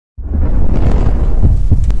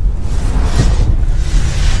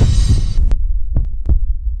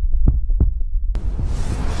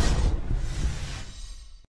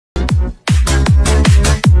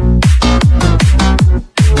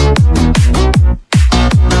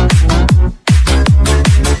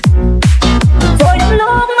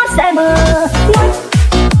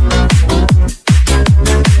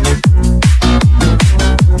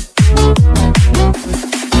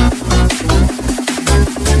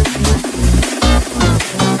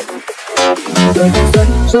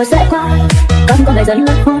rồi sẽ qua. Cơn con ngày dần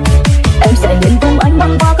lớn khôn, em sẽ nhìn cùng anh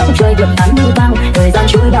băng qua các trời vượt ngắn như bao. Thời gian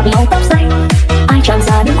trôi bạc màu tóc xanh, ai chẳng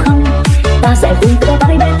xa đúng không? Ta sẽ cùng tựa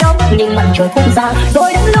tay bên nhau, nhưng mặt trời cũng ra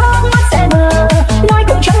rồi đến lúc mắt sẽ mờ, nói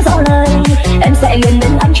cũng chẳng rõ lời. Em sẽ nguyện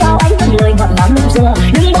đến anh trao anh những lời ngọt ngào lúc xưa.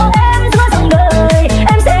 Đừng bỏ em giữa dòng đời,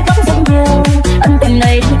 em sẽ không dừng nhiều. Ân tình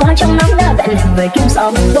này đi qua trong nắng đã vẹn hẹn người kiếp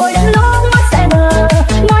sau. Rồi đến lúc mắt sẽ mờ,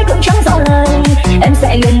 nói cũng chẳng rõ lời. Em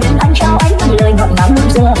sẽ nguyện đến anh trao anh những lời ngọt ngào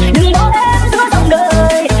lúc xưa. Đừng bỏ em giữa dòng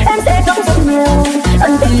đời, em sẽ không dừng nhiều.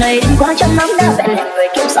 Ân tình này đi qua trong nắng đã vẹn hẹn người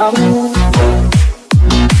kiếp sau.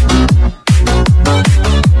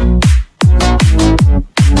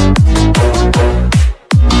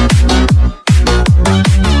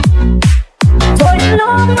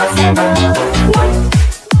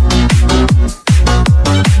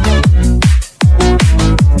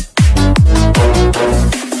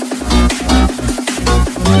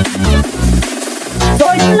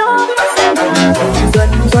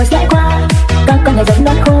 Rồi sẽ qua các con ngày dần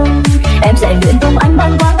lớn khôn, em sẽ nguyện cùng anh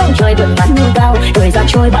băng qua bầu trời vượt ngắn như cao. Thời gian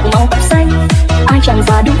trôi bạc màu tóc xanh, ai chẳng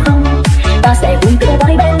già đúng không? Ta sẽ cùng tựa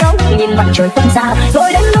vai bên nhau, nhìn mặt trời phân xa.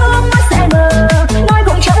 Rồi đến lúc mắt sẽ mờ, nói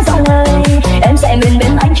cũng chẳng rõ lời. Em sẽ nguyện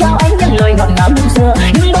bên anh trao anh những lời ngọt ngào lúc xưa.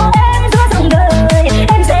 Đừng bỏ em giữa dòng đời,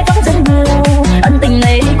 em sẽ không dừng nhiều. Ân tình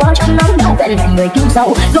này đi qua trăm năm đã vẹn hẹn người kiếp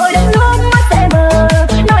sau. Rồi đến lúc mắt sẽ mờ,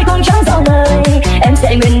 nói cũng chẳng rõ lời. Em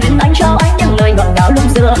sẽ nguyện bên anh trao anh những lời ngọt ngào lúc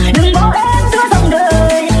xưa. Đừng bỏ em giữa dòng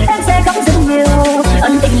đời, em sẽ không dừng nhiều.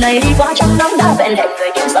 Ân tình này đi qua trăm năm đã vẹn hẹn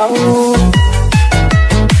người kiếp sau.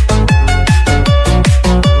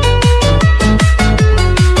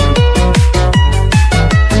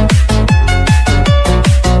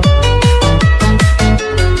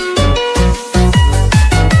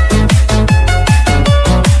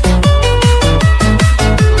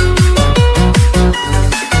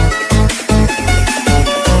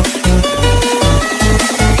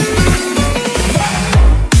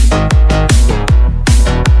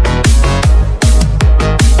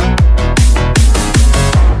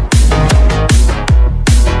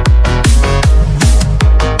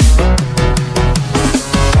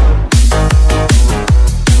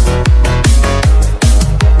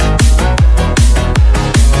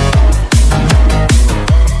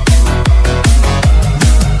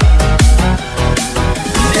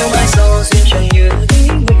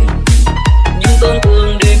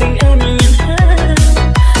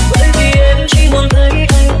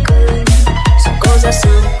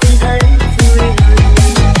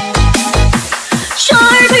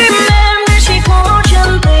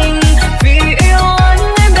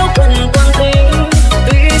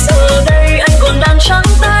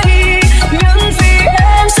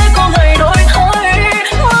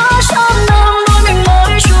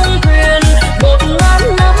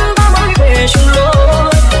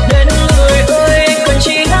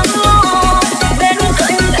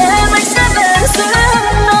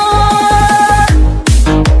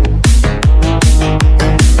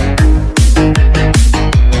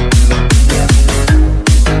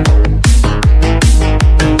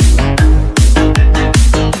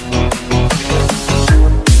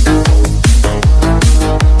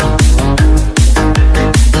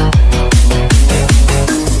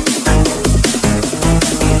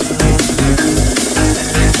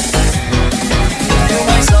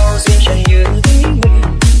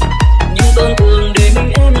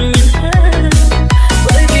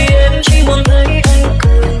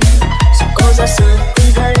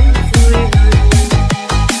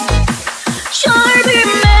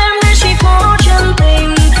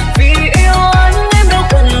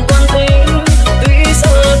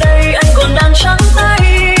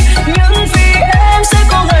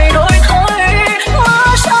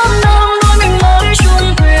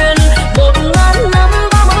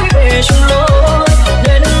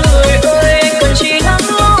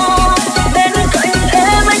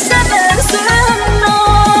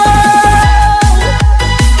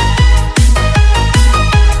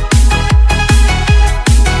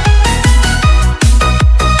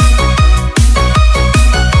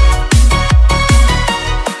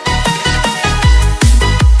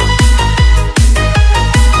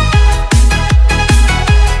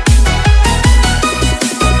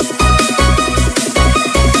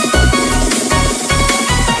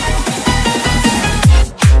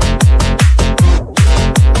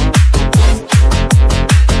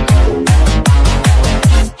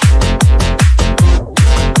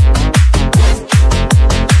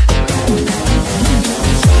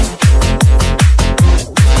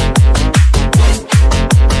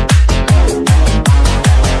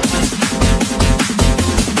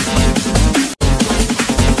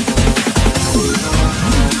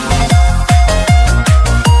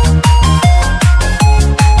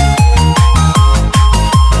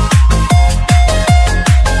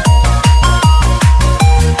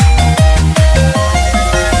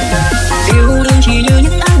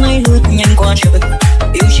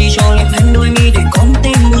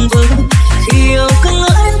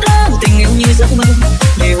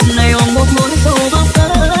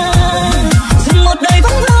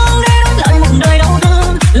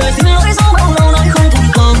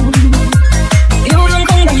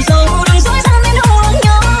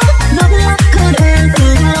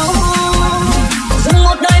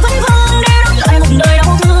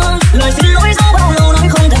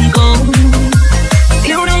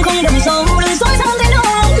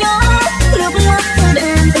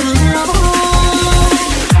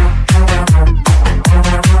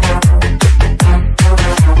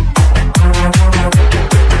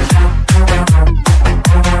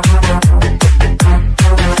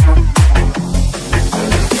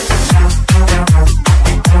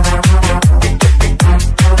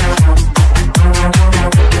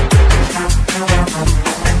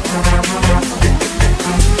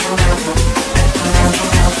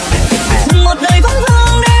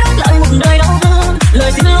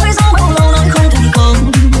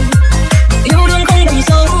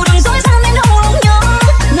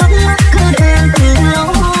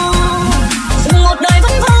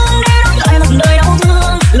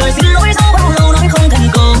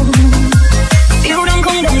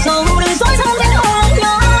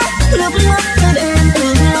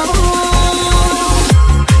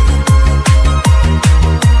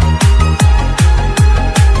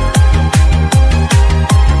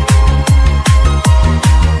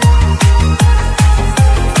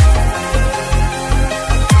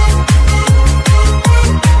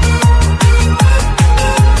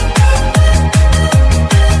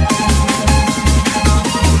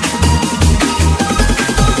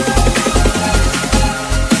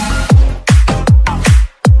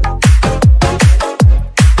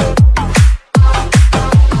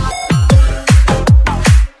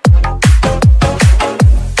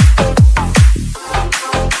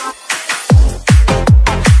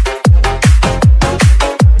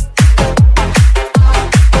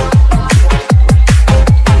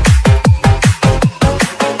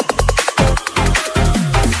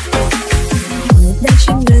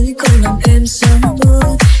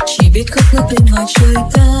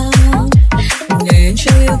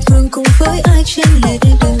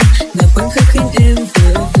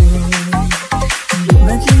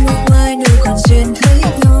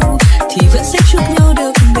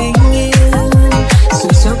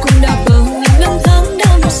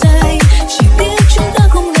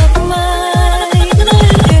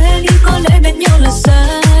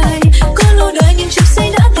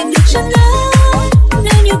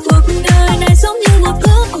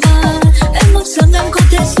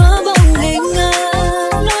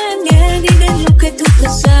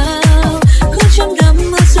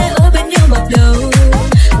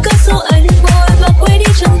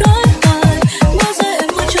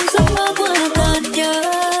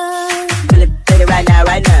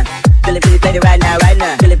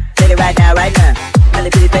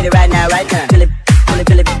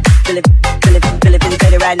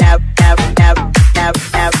 right now, now, now, now,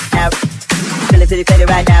 now, now. Feeling pretty crazy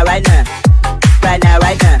right now, right now. Right now,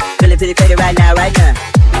 right now. Feeling pretty crazy right now, right now.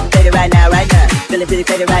 Crazy right now, right now. Feeling pretty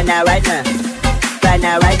crazy right now, right now. Right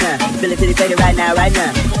now, right now. Feeling pretty crazy right now, right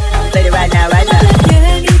now. Crazy right now, right now.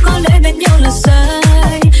 Có lẽ bên nhau là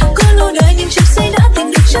sai, có lâu đời nhưng chẳng say đã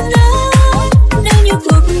tìm được chân ái.